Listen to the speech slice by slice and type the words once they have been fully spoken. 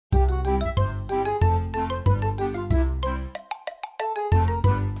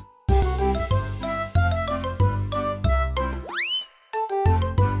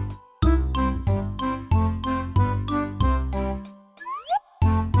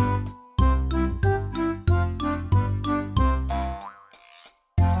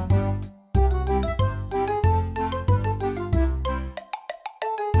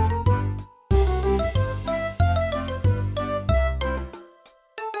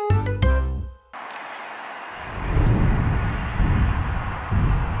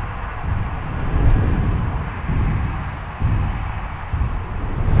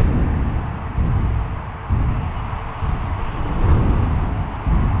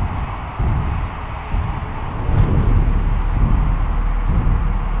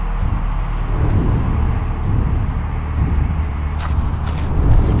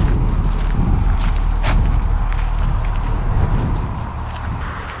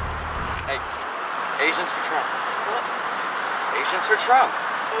Asians for Trump. What? Asians for Trump.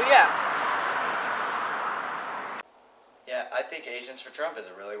 Oh, yeah. Yeah, I think Asians for Trump is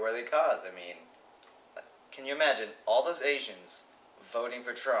a really worthy cause. I mean, can you imagine all those Asians voting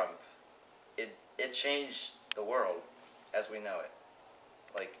for Trump? It changed the world as we know it.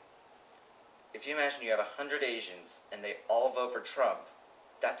 Like, if you imagine you have 100 Asians and they all vote for Trump,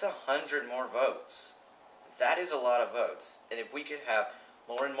 that's 100 more votes. That is a lot of votes. And if we could have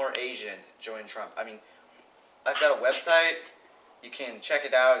more and more Asians join Trump, I mean, I've got a website. You can check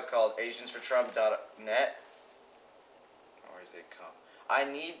it out. It's called asiansfortrump.net. Or is it com? I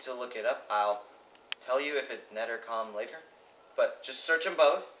need to look it up. I'll tell you if it's net or com later. But just search them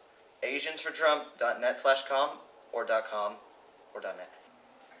both. asiansfortrump.net/com or .com or .net.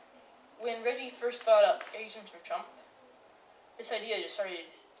 When Reggie first thought up Asians for Trump, this idea just started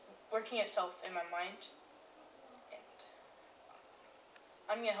working itself in my mind. And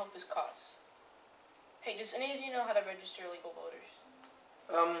I'm going to help his cause. Hey, does any of you know how to register legal voters?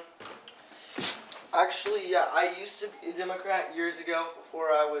 Actually, yeah, I used to be a Democrat years ago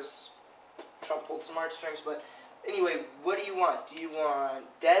before Trump pulled some heartstrings, but anyway, what do you want? Do you want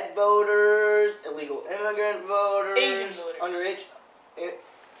dead voters, illegal immigrant voters, Asian voters, underage,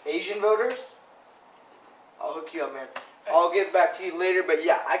 Asian voters? I'll hook you up, man. I'll get back to you later, but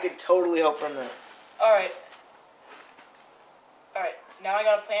yeah, I could totally help from there. Alright, now I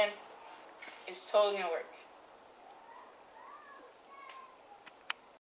got a plan. It's totally gonna work.